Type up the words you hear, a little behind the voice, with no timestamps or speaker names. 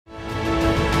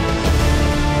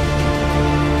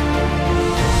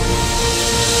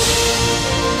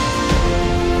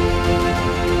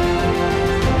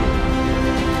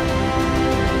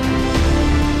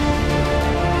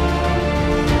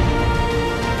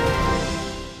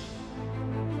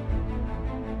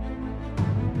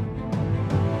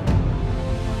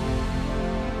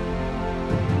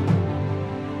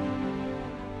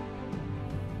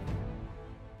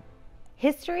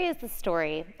History is the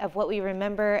story of what we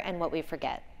remember and what we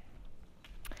forget.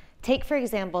 Take, for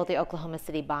example, the Oklahoma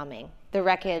City bombing, the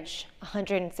wreckage,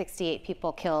 168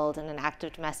 people killed in an act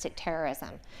of domestic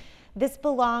terrorism. This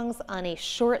belongs on a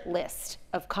short list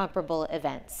of comparable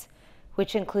events,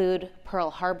 which include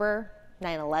Pearl Harbor,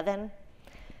 9/11,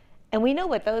 and we know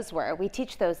what those were. We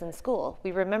teach those in school.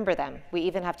 We remember them. We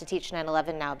even have to teach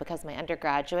 9/11 now because my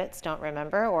undergraduates don't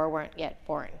remember or weren't yet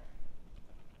born.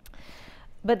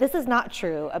 But this is not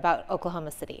true about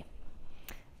Oklahoma City.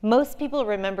 Most people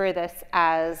remember this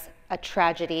as a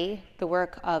tragedy, the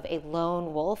work of a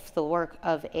lone wolf, the work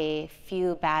of a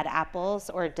few bad apples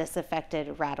or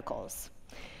disaffected radicals.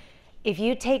 If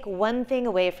you take one thing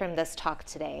away from this talk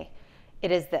today, it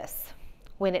is this.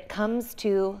 When it comes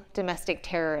to domestic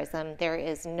terrorism, there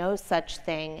is no such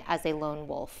thing as a lone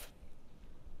wolf.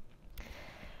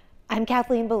 I'm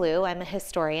Kathleen Belew, I'm a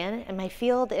historian, and my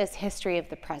field is history of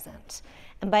the present.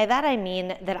 And by that I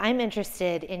mean that I'm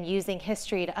interested in using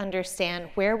history to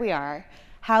understand where we are,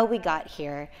 how we got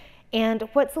here, and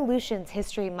what solutions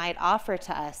history might offer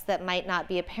to us that might not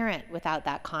be apparent without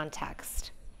that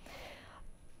context.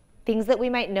 Things that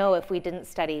we might know if we didn't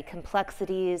study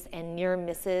complexities and near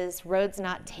misses, roads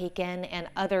not taken, and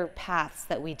other paths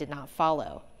that we did not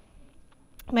follow.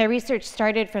 My research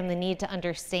started from the need to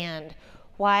understand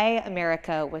why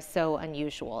America was so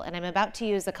unusual. And I'm about to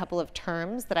use a couple of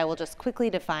terms that I will just quickly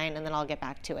define and then I'll get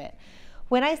back to it.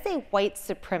 When I say white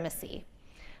supremacy,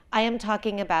 I am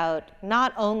talking about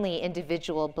not only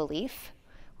individual belief,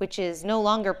 which is no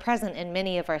longer present in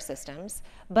many of our systems,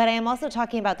 but I am also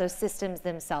talking about those systems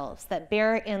themselves that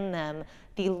bear in them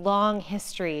the long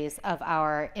histories of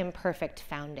our imperfect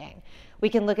founding. We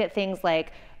can look at things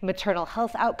like maternal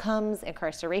health outcomes,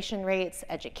 incarceration rates,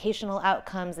 educational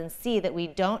outcomes, and see that we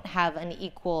don't have an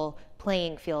equal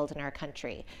playing field in our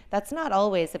country. That's not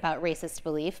always about racist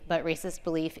belief, but racist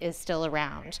belief is still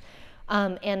around.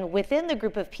 And within the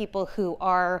group of people who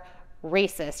are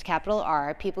racist, capital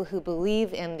R, people who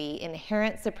believe in the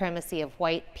inherent supremacy of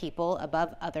white people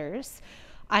above others,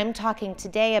 I'm talking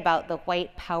today about the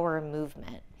white power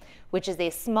movement, which is a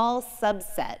small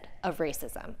subset of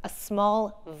racism, a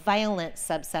small, violent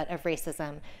subset of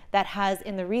racism that has,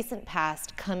 in the recent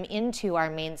past, come into our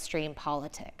mainstream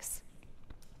politics.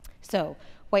 So,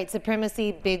 white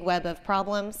supremacy, big web of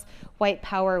problems, white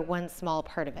power, one small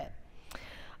part of it.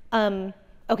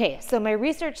 Okay, so my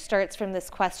research starts from this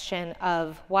question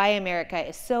of why America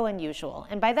is so unusual.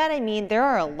 And by that I mean there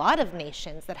are a lot of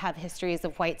nations that have histories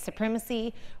of white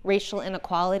supremacy, racial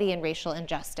inequality, and racial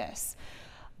injustice.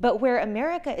 But where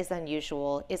America is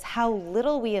unusual is how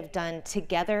little we have done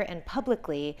together and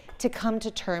publicly to come to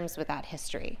terms with that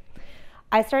history.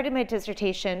 I started my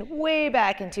dissertation way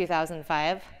back in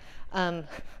 2005, in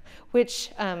which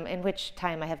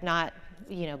time I have not,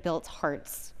 built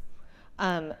hearts.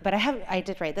 But I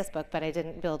did write this book, but I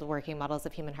didn't build working models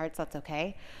of human hearts. That's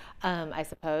okay, I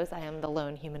suppose. I am the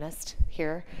lone humanist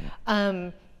here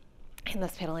in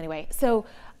this panel anyway. So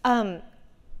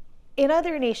in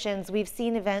other nations, we've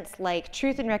seen events like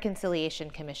Truth and Reconciliation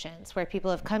Commissions, where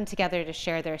people have come together to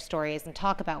share their stories and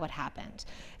talk about what happened.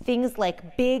 Things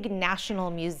like big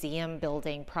national museum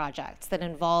building projects that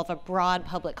involve a broad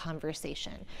public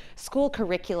conversation. School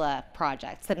curricula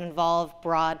projects that involve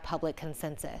broad public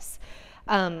consensus.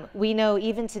 We know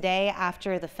even today,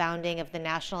 after the founding of the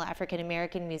National African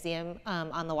American Museum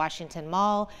on the Washington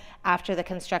Mall, after the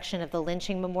construction of the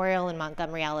lynching memorial in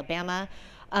Montgomery, Alabama,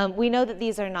 we know that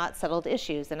these are not settled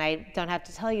issues, and I don't have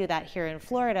to tell you that here in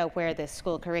Florida, where this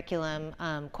school curriculum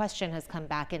question has come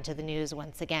back into the news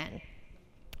once again.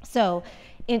 So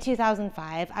in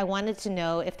 2005, I wanted to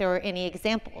know if there were any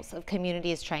examples of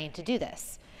communities trying to do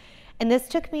this. And this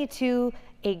took me to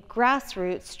a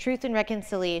grassroots Truth and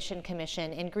Reconciliation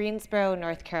Commission in Greensboro,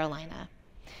 North Carolina.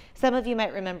 Some of you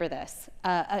might remember this.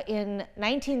 In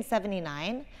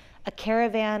 1979, a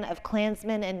caravan of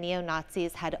Klansmen and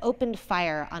neo-Nazis had opened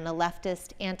fire on a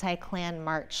leftist anti-Klan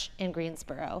march in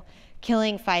Greensboro,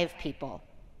 killing 5 people.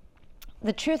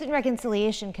 The Truth and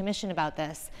Reconciliation Commission about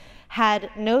this had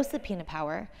no subpoena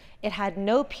power, it had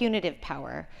no punitive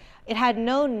power, it had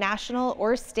no national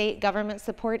or state government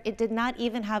support, it did not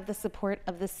even have the support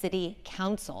of the city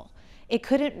council. It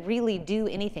couldn't really do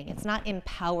anything. It's not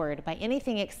empowered by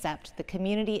anything except the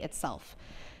community itself.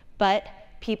 But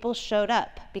people showed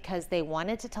up because they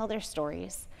wanted to tell their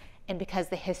stories and because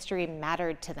the history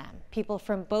mattered to them. People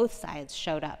from both sides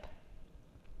showed up.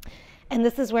 And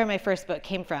this is where my first book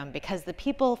came from, because the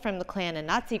people from the Klan and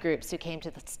Nazi groups who came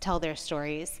to tell their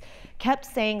stories kept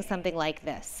saying something like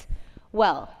this: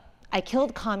 well, I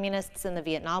killed communists in the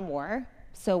Vietnam War,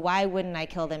 so why wouldn't I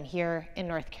kill them here in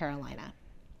North Carolina?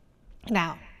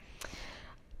 Now,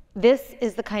 this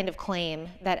is the kind of claim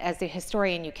that as a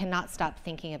historian you cannot stop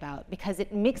thinking about because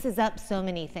it mixes up so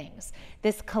many things.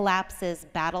 This collapses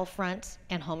battlefront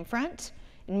and homefront.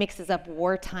 It mixes up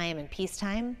wartime and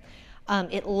peacetime.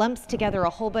 It lumps together a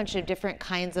whole bunch of different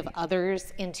kinds of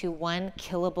others into one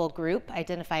killable group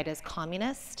identified as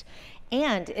communist.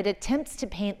 And it attempts to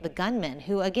paint the gunmen,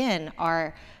 who again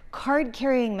are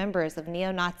card-carrying members of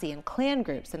neo-Nazi and Klan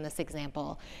groups in this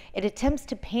example. It attempts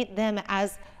to paint them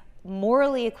as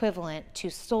morally equivalent to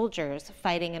soldiers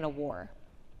fighting in a war.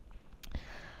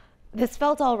 This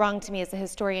felt all wrong to me as a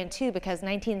historian too, because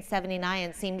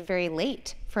 1979 seemed very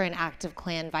late for an act of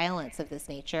Klan violence of this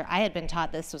nature. I had been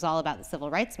taught this was all about the civil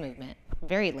rights movement,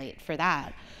 very late for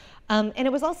that. And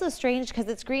it was also strange because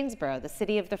it's Greensboro, the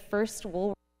city of the first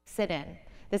wool sit-in.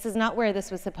 This is not where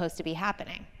this was supposed to be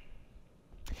happening.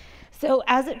 So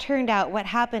as it turned out, what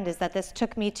happened is that this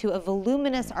took me to a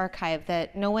voluminous archive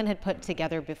that no one had put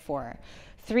together before.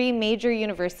 3 major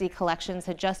university collections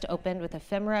had just opened with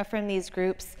ephemera from these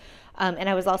groups, and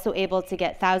I was also able to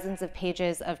get thousands of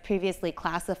pages of previously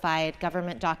classified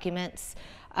government documents,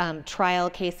 trial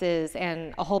cases,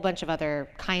 and a whole bunch of other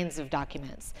kinds of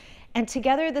documents. And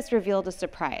together this revealed a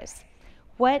surprise.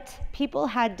 What people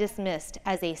had dismissed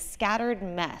as a scattered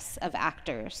mess of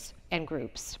actors and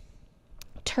groups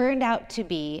turned out to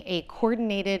be a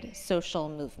coordinated social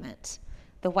movement,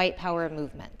 the white power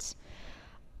movement.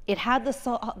 It had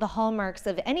the hallmarks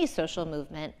of any social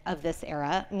movement of this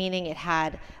era, meaning it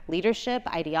had leadership,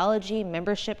 ideology,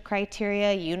 membership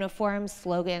criteria, uniforms,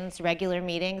 slogans, regular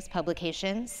meetings,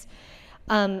 publications.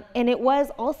 And it was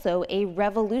also a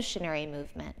revolutionary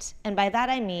movement. And by that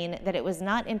I mean that it was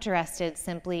not interested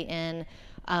simply in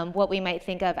what we might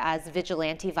think of as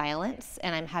vigilante violence,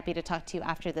 and I'm happy to talk to you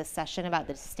after this session about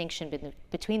the distinction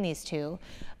between these two,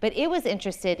 but it was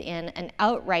interested in an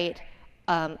outright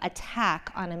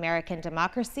attack on American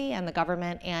democracy and the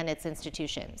government and its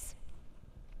institutions.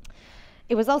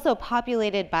 It was also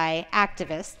populated by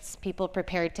activists, people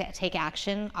prepared to take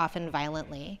action, often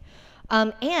violently.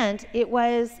 And it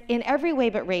was, in every way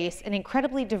but race, an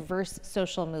incredibly diverse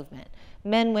social movement.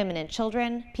 Men, women, and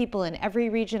children, people in every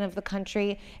region of the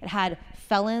country. It had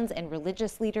felons and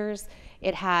religious leaders.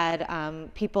 It had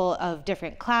people of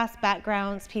different class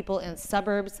backgrounds, people in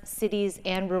suburbs, cities,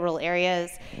 and rural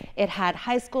areas. It had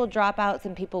high school dropouts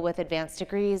and people with advanced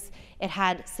degrees. It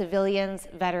had civilians,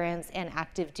 veterans, and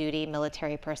active duty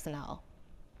military personnel.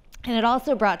 And it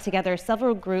also brought together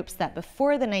several groups that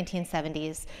before the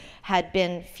 1970s had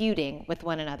been feuding with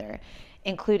one another,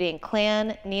 including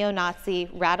Klan, neo-Nazi,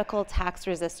 radical tax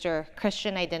resistor,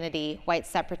 Christian identity, white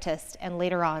separatist, and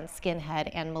later on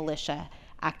skinhead and militia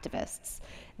activists.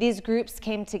 These groups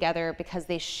came together because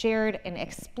they shared an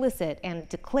explicit and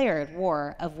declared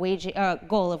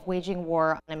goal of waging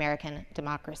war on American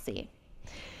democracy.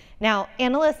 Now,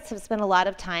 analysts have spent a lot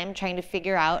of time trying to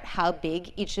figure out how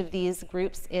big each of these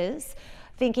groups is,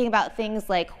 thinking about things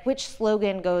like which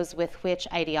slogan goes with which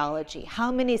ideology,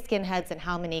 how many skinheads and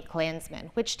how many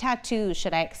Klansmen, which tattoos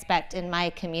should I expect in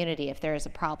my community if there is a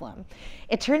problem.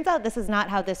 It turns out this is not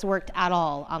how this worked at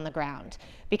all on the ground,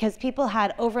 because people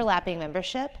had overlapping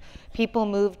membership, people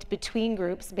moved between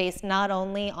groups based not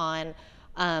only on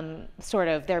sort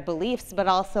of their beliefs, but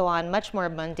also on much more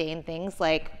mundane things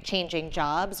like changing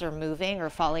jobs or moving or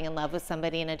falling in love with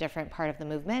somebody in a different part of the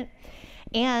movement.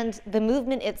 And the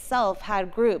movement itself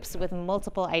had groups with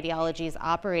multiple ideologies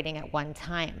operating at one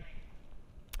time.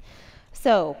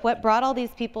 So what brought all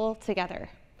these people together?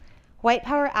 White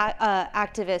power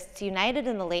activists united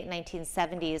in the late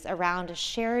 1970s around a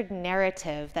shared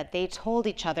narrative that they told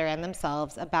each other and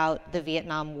themselves about the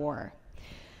Vietnam War.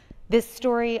 This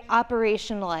story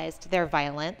operationalized their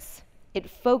violence. It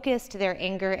focused their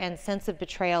anger and sense of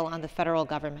betrayal on the federal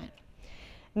government.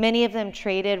 Many of them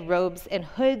traded robes and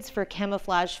hoods for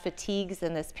camouflage fatigues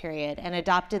in this period and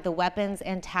adopted the weapons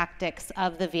and tactics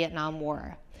of the Vietnam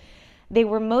War. They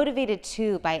were motivated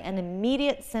too by an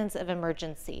immediate sense of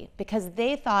emergency because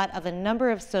they thought of a number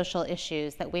of social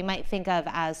issues that we might think of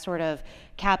as sort of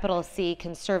capital C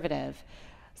conservative,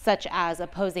 such as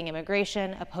opposing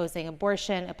immigration, opposing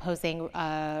abortion, opposing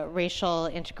racial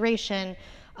integration,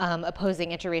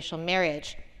 opposing interracial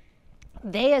marriage.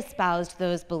 They espoused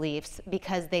those beliefs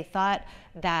because they thought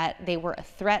that they were a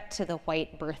threat to the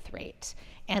white birth rate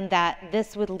and that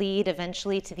this would lead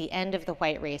eventually to the end of the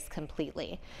white race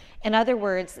completely. In other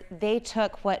words, they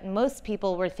took what most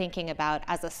people were thinking about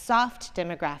as a soft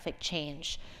demographic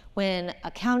change, when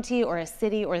a county or a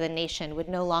city or the nation would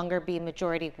no longer be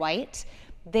majority white.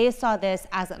 They saw this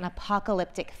as an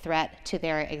apocalyptic threat to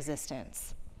their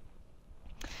existence.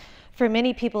 For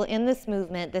many people in this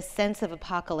movement, this sense of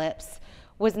apocalypse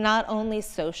was not only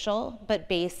social, but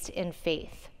based in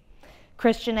faith.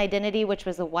 Christian identity, which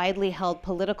was a widely held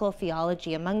political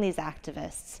theology among these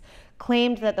activists,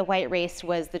 claimed that the white race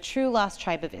was the true lost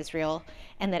tribe of Israel,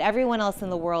 and that everyone else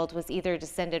in the world was either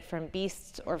descended from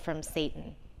beasts or from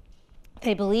Satan.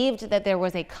 They believed that there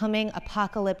was a coming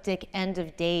apocalyptic end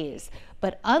of days,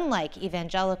 but unlike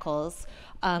evangelicals,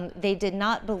 they did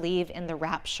not believe in the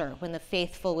rapture, when the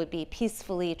faithful would be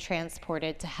peacefully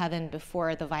transported to heaven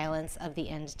before the violence of the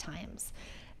end times.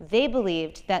 They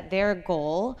believed that their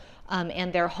goal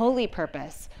and their holy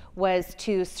purpose was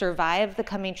to survive the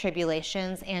coming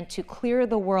tribulations and to clear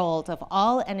the world of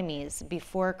all enemies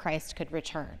before Christ could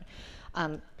return.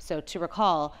 So to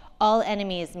recall, all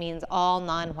enemies means all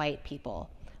non-white people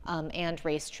and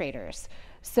race traitors.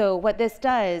 So what this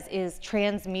does is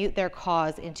transmute their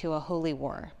cause into a holy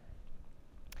war.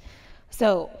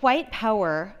 So white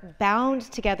power bound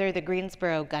together the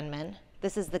Greensboro gunmen.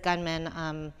 This is the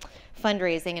gunmen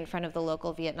fundraising in front of the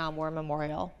local Vietnam War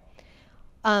memorial.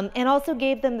 And also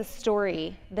gave them the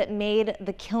story that made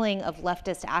the killing of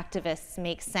leftist activists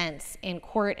make sense in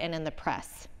court and in the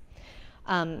press.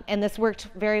 And this worked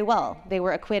very well. They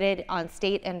were acquitted on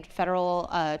state and federal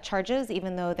charges,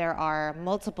 even though there are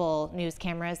multiple news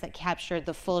cameras that captured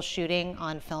the full shooting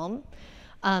on film.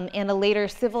 And a later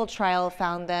civil trial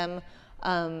found them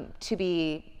to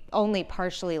be only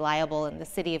partially liable, and the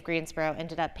city of Greensboro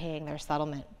ended up paying their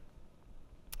settlement.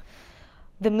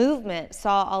 The movement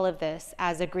saw all of this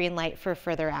as a green light for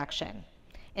further action.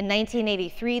 In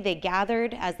 1983, they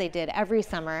gathered, as they did every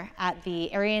summer, at the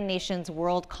Aryan Nations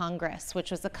World Congress, which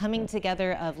was a coming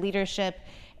together of leadership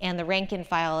and the rank and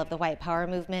file of the white power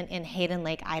movement in Hayden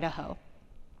Lake, Idaho.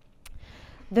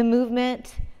 The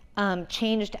movement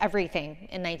changed everything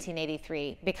in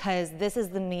 1983 because this is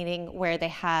the meeting where they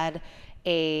had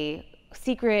a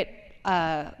secret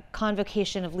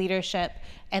convocation of leadership,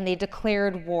 and they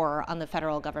declared war on the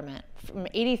federal government. From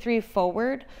 '83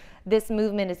 forward, this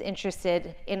movement is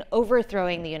interested in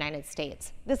overthrowing the United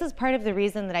States. This is part of the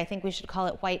reason that I think we should call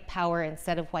it white power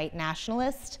instead of white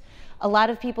nationalist. A lot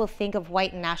of people think of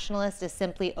white nationalist as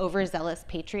simply overzealous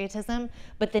patriotism,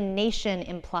 but the nation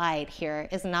implied here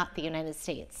is not the United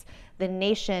States. The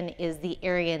nation is the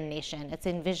Aryan nation. It's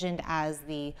envisioned as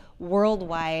the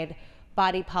worldwide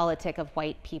body politic of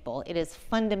white people. It is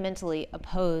fundamentally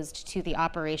opposed to the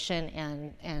operation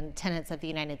and tenets of the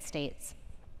United States.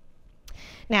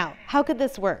 Now, how could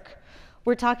this work?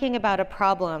 We're talking about a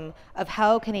problem of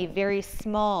how can a very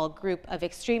small group of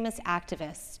extremist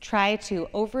activists try to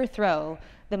overthrow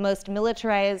the most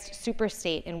militarized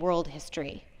superstate in world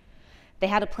history. They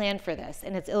had a plan for this,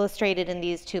 and it's illustrated in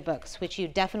these two books, which you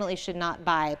definitely should not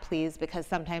buy, please, because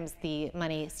sometimes the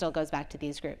money still goes back to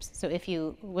these groups. So if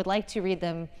you would like to read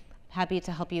them, happy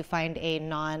to help you find a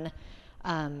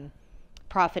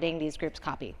non-profiting these groups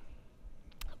copy.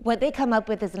 What they come up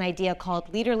with is an idea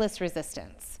called leaderless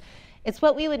resistance. It's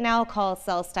what we would now call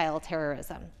cell-style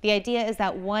terrorism. The idea is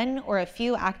that one or a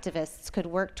few activists could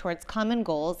work towards common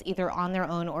goals, either on their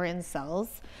own or in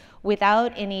cells,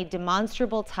 without any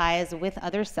demonstrable ties with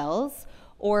other cells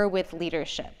or with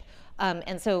leadership.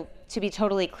 And so, to be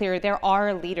totally clear, there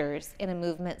are leaders in a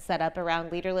movement set up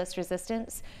around leaderless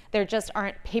resistance. There just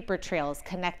aren't paper trails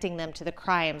connecting them to the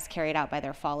crimes carried out by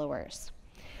their followers.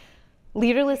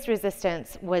 Leaderless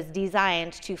resistance was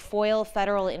designed to foil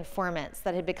federal informants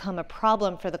that had become a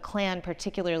problem for the Klan,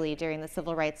 particularly during the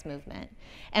civil rights movement,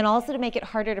 and also to make it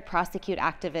harder to prosecute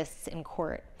activists in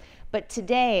court. But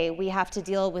today, we have to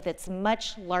deal with its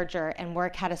much larger and more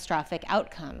catastrophic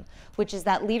outcome, which is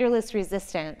that leaderless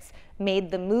resistance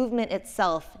made the movement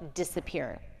itself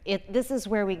disappear. This is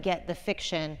where we get the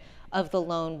fiction of the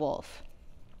lone wolf.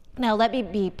 Now, let me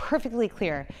be perfectly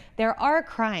clear. There are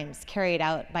crimes carried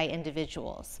out by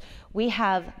individuals. We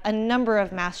have a number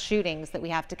of mass shootings that we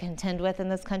have to contend with in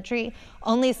this country.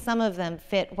 Only some of them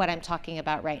fit what I'm talking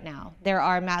about right now. There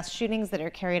are mass shootings that are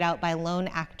carried out by lone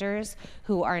actors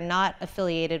who are not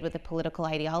affiliated with a political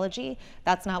ideology.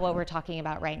 That's not what we're talking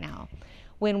about right now.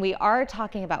 When we are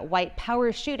talking about white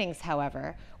power shootings,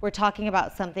 however, we're talking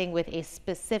about something with a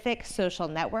specific social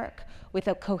network, with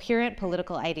a coherent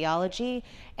political ideology,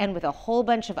 and with a whole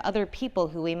bunch of other people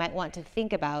who we might want to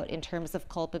think about in terms of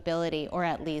culpability or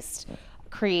at least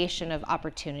creation of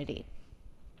opportunity.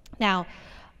 Now,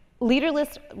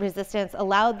 leaderless resistance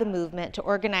allowed the movement to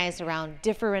organize around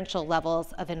differential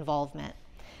levels of involvement.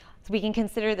 So we can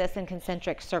consider this in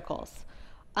concentric circles.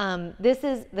 This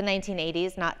is the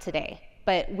 1980s, not today.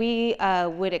 But we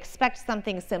would expect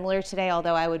something similar today,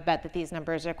 although I would bet that these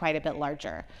numbers are quite a bit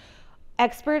larger.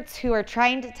 Experts who are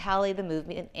trying to tally the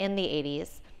movement in the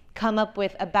 80s come up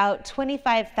with about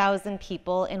 25,000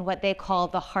 people in what they call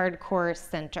the hardcore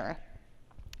center.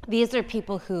 These are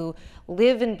people who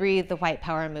live and breathe the white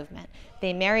power movement.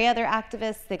 They marry other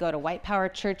activists, they go to white power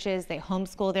churches, they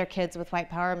homeschool their kids with white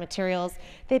power materials,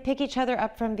 they pick each other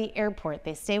up from the airport,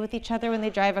 they stay with each other when they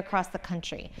drive across the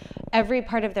country. Every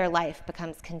part of their life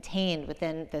becomes contained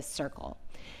within this circle.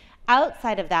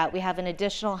 Outside of that, we have an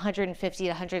additional 150 to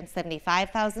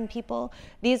 175,000 people.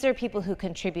 These are people who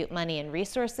contribute money and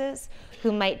resources,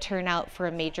 who might turn out for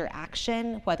a major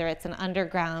action, whether it's an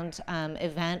underground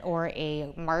event or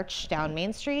a march down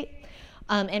Main Street,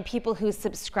 and people who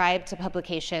subscribe to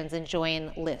publications and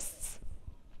join lists.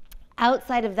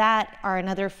 Outside of that are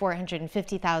another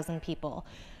 450,000 people.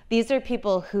 These are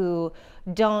people who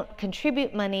don't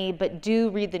contribute money but do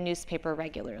read the newspaper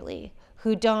regularly,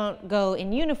 who don't go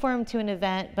in uniform to an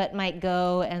event but might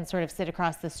go and sort of sit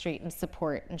across the street and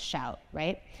support and shout,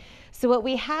 right? So what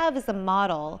we have is a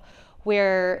model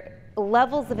where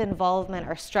levels of involvement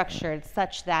are structured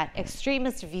such that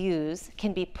extremist views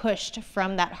can be pushed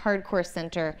from that hardcore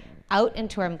center out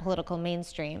into our political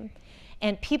mainstream,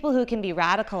 and people who can be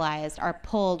radicalized are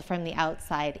pulled from the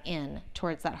outside in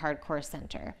towards that hardcore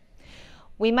center.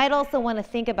 We might also want to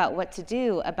think about what to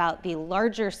do about the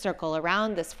larger circle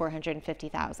around this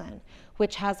 450,000,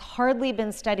 which has hardly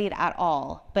been studied at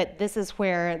all, but this is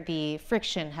where the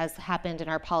friction has happened in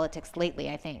our politics lately,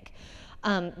 I think.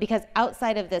 Because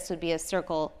outside of this would be a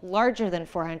circle larger than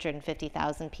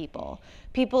 450,000 people,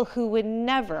 people who would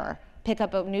never pick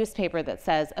up a newspaper that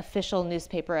says official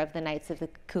newspaper of the Knights of the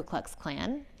Ku Klux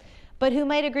Klan, but who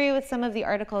might agree with some of the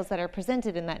articles that are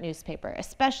presented in that newspaper,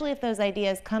 especially if those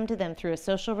ideas come to them through a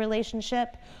social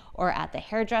relationship or at the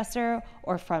hairdresser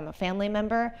or from a family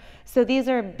member. So these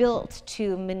are built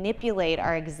to manipulate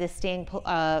our existing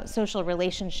social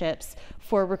relationships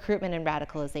for recruitment and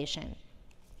radicalization.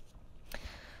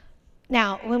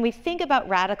 Now, when we think about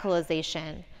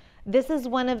radicalization, this is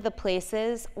one of the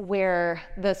places where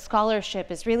the scholarship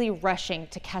is really rushing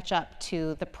to catch up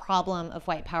to the problem of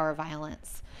white power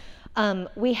violence.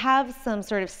 We have some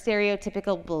sort of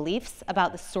stereotypical beliefs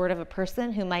about the sort of a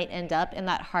person who might end up in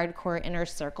that hardcore inner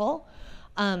circle.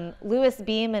 Louis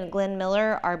Beam and Glenn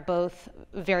Miller are both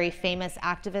very famous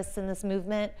activists in this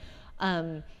movement.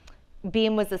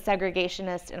 Beam was a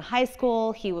segregationist in high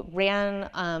school. He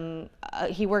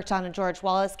he worked on a George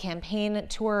Wallace campaign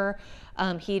tour.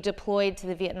 He deployed to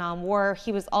the Vietnam War.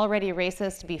 He was already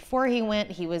racist before he went.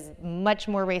 He was much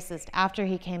more racist after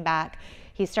he came back.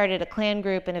 He started a Klan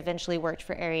group and eventually worked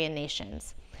for Aryan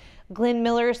Nations. Glenn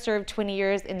Miller served 20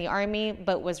 years in the Army,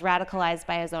 but was radicalized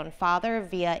by his own father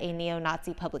via a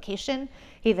neo-Nazi publication.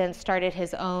 He then started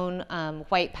his own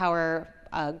white power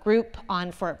group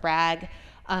on Fort Bragg,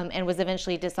 and was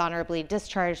eventually dishonorably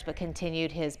discharged, but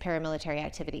continued his paramilitary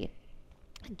activity.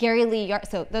 Gary Lee,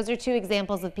 so those are two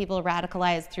examples of people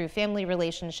radicalized through family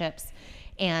relationships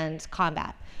and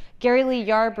combat. Gary Lee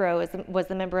Yarbrough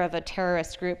was a member of a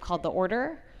terrorist group called The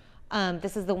Order.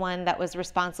 This is the one that was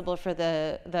responsible for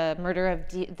the murder of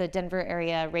the Denver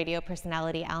area radio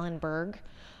personality Alan Berg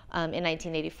in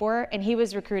 1984, and he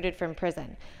was recruited from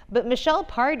prison. But Michelle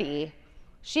Pardee,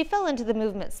 she fell into the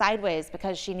movement sideways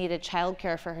because she needed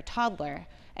childcare for her toddler,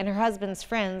 and her husband's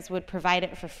friends would provide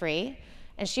it for free.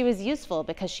 And she was useful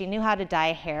because she knew how to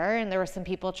dye hair, and there were some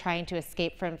people trying to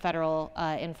escape from federal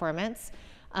informants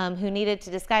who needed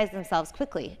to disguise themselves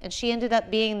quickly. And she ended up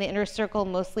being in the inner circle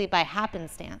mostly by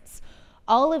happenstance.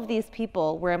 All of these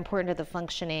people were important to the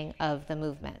functioning of the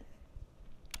movement.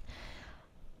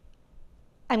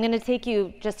 I'm going to take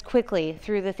you just quickly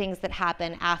through the things that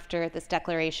happen after this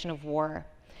declaration of war.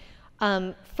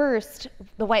 First,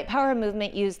 the white power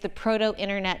movement used the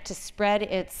proto-internet to spread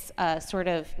its sort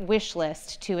of wish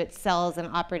list to its cells and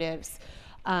operatives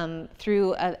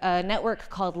through a network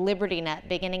called LibertyNet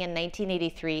beginning in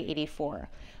 1983-84.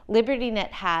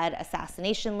 LibertyNet had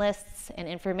assassination lists and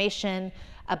information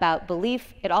about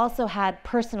belief. It also had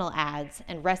personal ads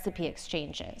and recipe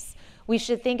exchanges. We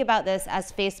should think about this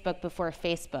as Facebook before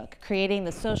Facebook, creating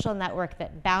the social network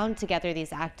that bound together these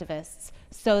activists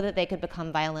so that they could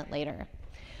become violent later.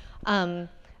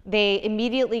 They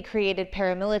immediately created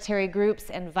paramilitary groups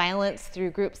and violence through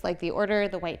groups like the Order,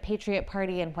 the White Patriot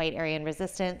Party, and White Aryan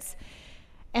Resistance.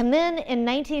 And then in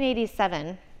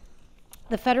 1987,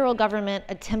 the federal government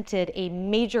attempted a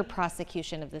major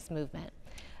prosecution of this movement.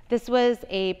 This was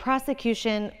a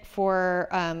prosecution for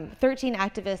 13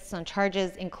 activists on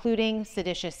charges including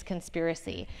seditious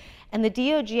conspiracy. And the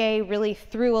DOJ really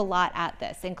threw a lot at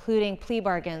this, including plea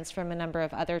bargains from a number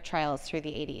of other trials through the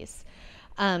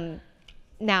 80s.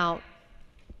 Now,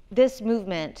 this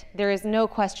movement, there is no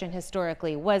question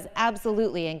historically, was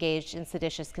absolutely engaged in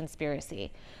seditious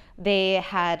conspiracy. They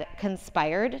had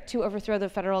conspired to overthrow the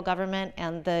federal government,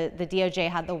 and the DOJ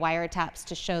had the wiretaps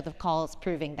to show the calls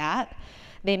proving that.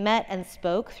 They met and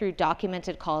spoke through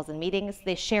documented calls and meetings.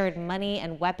 They shared money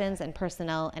and weapons and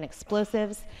personnel and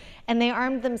explosives. And they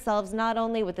armed themselves not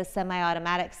only with the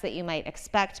semi-automatics that you might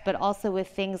expect, but also with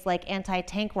things like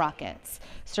anti-tank rockets,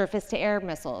 surface-to-air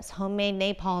missiles, homemade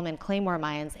napalm and claymore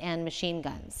mines, and machine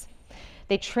guns.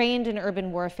 They trained in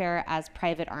urban warfare as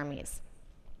private armies.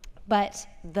 But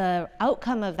the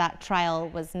outcome of that trial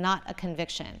was not a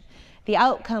conviction. The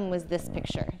outcome was this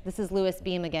picture. This is Louis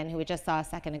Beam again, who we just saw a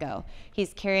second ago.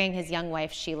 He's carrying his young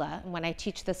wife, Sheila. And when I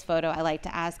teach this photo, I like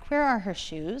to ask, where are her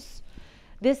shoes?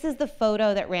 This is the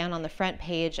photo that ran on the front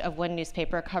page of one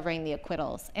newspaper covering the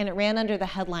acquittals. And it ran under the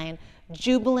headline,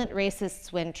 Jubilant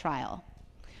Racists Win Trial.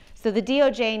 So the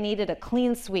DOJ needed a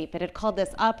clean sweep. It had called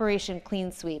this Operation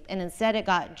Clean Sweep. And instead it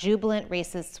got Jubilant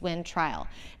Racists Win Trial.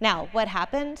 Now, what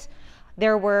happened?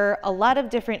 There were a lot of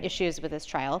different issues with this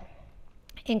trial,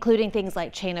 including things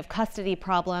like chain of custody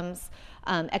problems,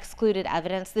 excluded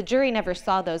evidence. The jury never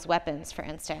saw those weapons, for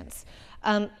instance.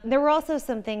 There were also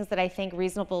some things that I think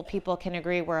reasonable people can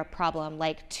agree were a problem,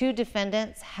 like 2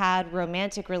 defendants had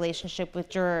romantic relationship with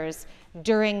jurors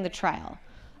during the trial.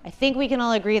 I think we can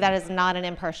all agree that is not an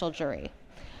impartial jury.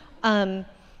 So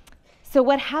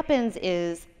what happens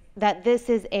is that this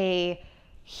is a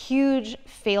huge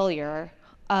failure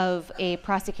of a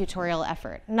prosecutorial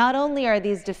effort. Not only are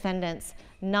these defendants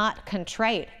not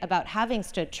contrite about having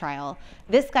stood trial,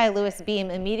 this guy, Louis Beam,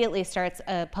 immediately starts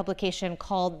a publication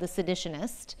called The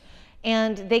Seditionist,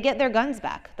 and they get their guns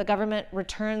back. The government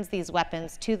returns these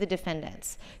weapons to the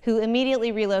defendants, who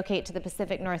immediately relocate to the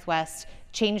Pacific Northwest,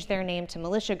 change their name to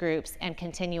militia groups, and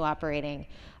continue operating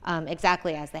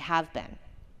exactly as they have been.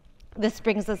 This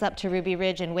brings us up to Ruby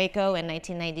Ridge and Waco in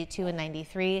 1992 and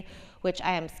 93, which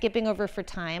I am skipping over for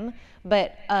time,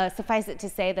 but suffice it to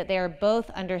say that they are both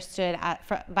understood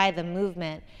by the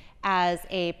movement as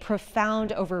a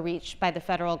profound overreach by the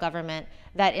federal government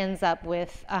that ends up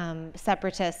with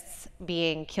separatists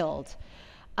being killed.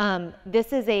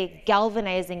 This is a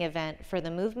galvanizing event for the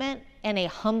movement and a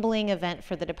humbling event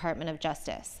for the Department of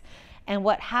Justice. And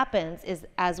what happens is,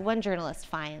 as one journalist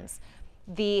finds,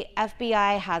 the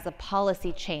FBI has a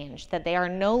policy change that they are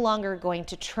no longer going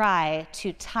to try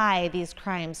to tie these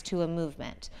crimes to a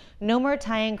movement. No more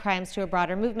tying crimes to a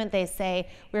broader movement. They say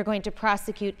we're going to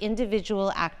prosecute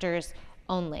individual actors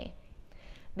only.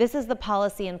 This is the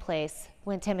policy in place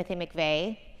when Timothy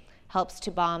McVeigh helps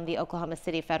to bomb the Oklahoma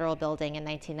City Federal Building in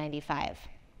 1995.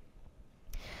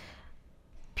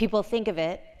 People think of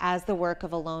it as the work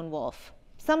of a lone wolf.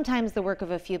 Sometimes the work of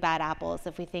a few bad apples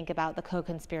if we think about the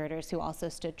co-conspirators who also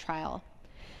stood trial.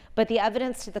 But the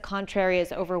evidence to the contrary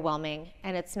is overwhelming,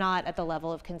 and it's not at the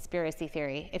level of conspiracy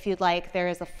theory. If you'd like, there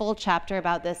is a full chapter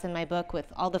about this in my book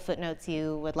with all the footnotes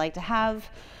you would like to have.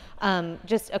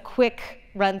 Just a quick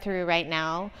run through right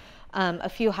now. A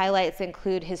few highlights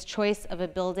include his choice of a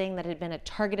building that had been a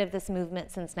target of this movement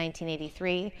since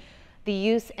 1983, the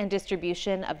use and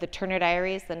distribution of the Turner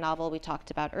Diaries, the novel we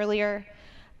talked about earlier,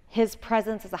 his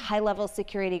presence as a high-level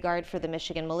security guard for the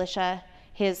Michigan militia,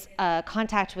 his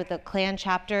contact with the Klan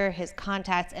chapter, his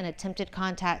contacts and attempted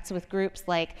contacts with groups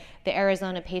like the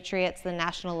Arizona Patriots, the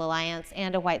National Alliance,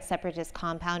 and a white separatist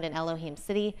compound in Elohim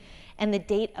City, and the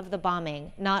date of the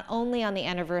bombing, not only on the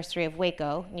anniversary of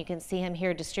Waco, and you can see him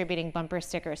here distributing bumper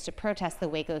stickers to protest the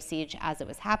Waco siege as it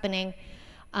was happening,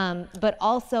 but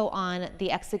also on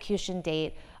the execution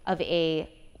date of a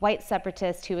white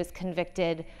separatist who was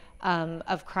convicted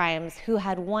of crimes, who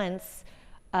had once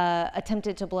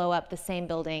attempted to blow up the same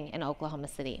building in Oklahoma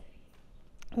City.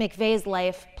 McVeigh's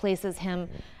life places him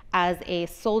as a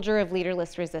soldier of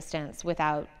leaderless resistance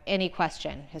without any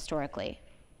question historically.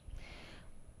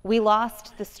 We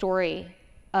lost the story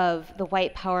of the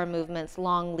white power movement's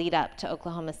long lead up to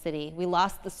Oklahoma City. We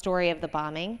lost the story of the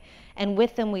bombing, and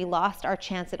with them we lost our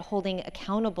chance at holding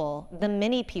accountable the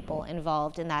many people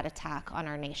involved in that attack on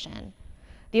our nation.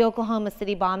 The Oklahoma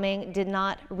City bombing did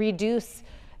not reduce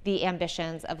the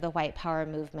ambitions of the white power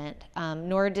movement,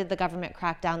 nor did the government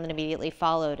crackdown that immediately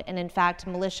followed. And in fact,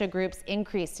 militia groups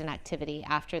increased in activity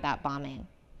after that bombing.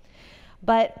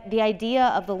 But the idea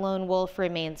of the lone wolf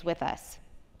remains with us.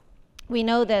 We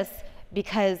know this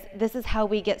because this is how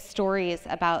we get stories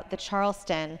about the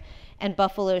Charleston and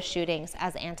Buffalo shootings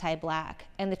as anti-Black,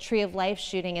 and the Tree of Life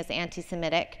shooting as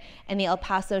anti-Semitic, and the El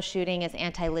Paso shooting as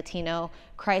anti-Latino,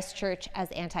 Christchurch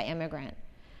as anti-immigrant.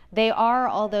 They are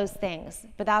all those things,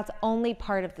 but that's only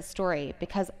part of the story,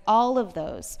 because all of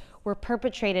those were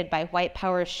perpetrated by white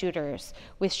power shooters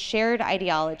with shared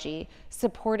ideology,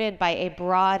 supported by a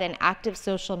broad and active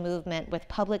social movement with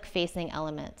public-facing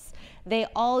elements. They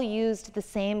all used the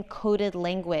same coded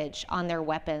language on their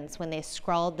weapons when they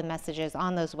scrawled the messages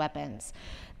on those weapons.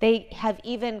 They have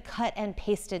even cut and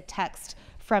pasted text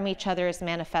from each other's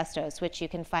manifestos, which you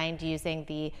can find using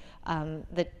the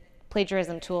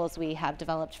plagiarism tools we have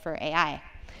developed for AI.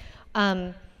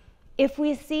 If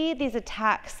we see these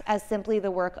attacks as simply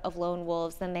the work of lone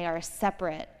wolves, then they are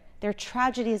separate. They're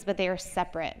tragedies, but they are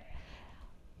separate.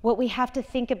 What we have to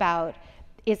think about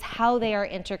is how they are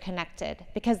interconnected,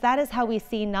 because that is how we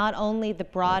see not only the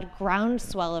broad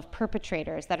groundswell of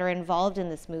perpetrators that are involved in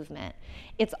this movement,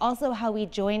 it's also how we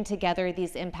join together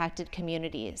these impacted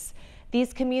communities.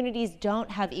 These communities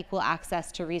don't have equal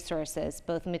access to resources,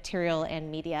 both material and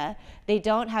media. They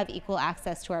don't have equal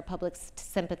access to our public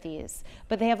sympathies,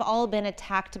 but they have all been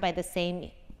attacked by the same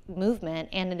movement,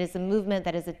 and it is a movement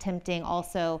that is attempting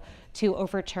also to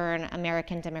overturn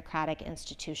American democratic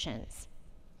institutions.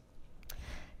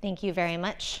 Thank you very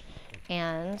much,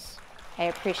 and I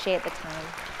appreciate the time.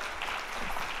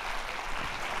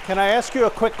 Can I ask you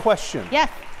a quick question? Yes.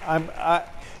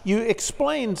 You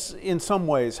explained in some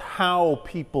ways how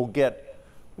people get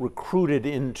recruited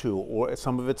into, or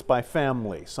some of it's by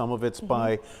family, some of it's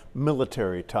by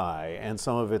military tie, and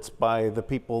some of it's by the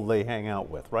people they hang out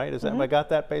with, right? Is that, have I got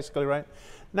that basically right?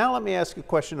 Now let me ask you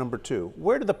question number two.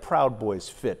 Where do the Proud Boys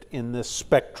fit in this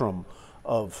spectrum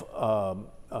of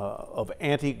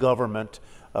anti-government,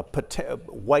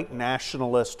 white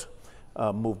nationalist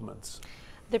movements?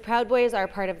 The Proud Boys are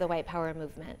part of the white power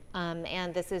movement,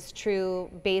 and this is true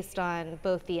based on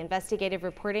both the investigative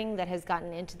reporting that has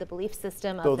gotten into the belief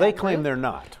system of Though they claim they're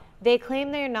not. They claim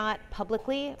they're not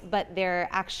publicly, but their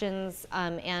actions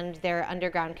and their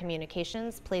underground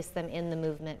communications place them in the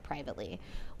movement privately.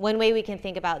 One way we can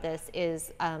think about this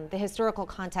is the historical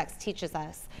context teaches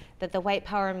us that the white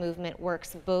power movement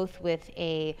works both with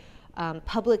a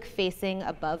public-facing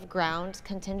above-ground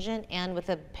contingent and with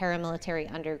a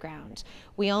paramilitary underground.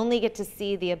 We only get to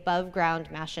see the above-ground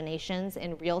machinations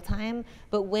in real time,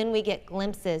 but when we get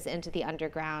glimpses into the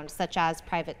underground, such as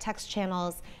private text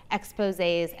channels,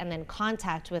 exposés, and then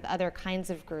contact with other kinds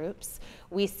of groups,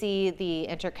 we see the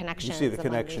interconnections. You see the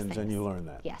connections and you learn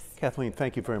that. Yes. Kathleen,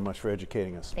 thank you very much for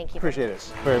educating us. Thank you. Appreciate it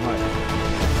very much.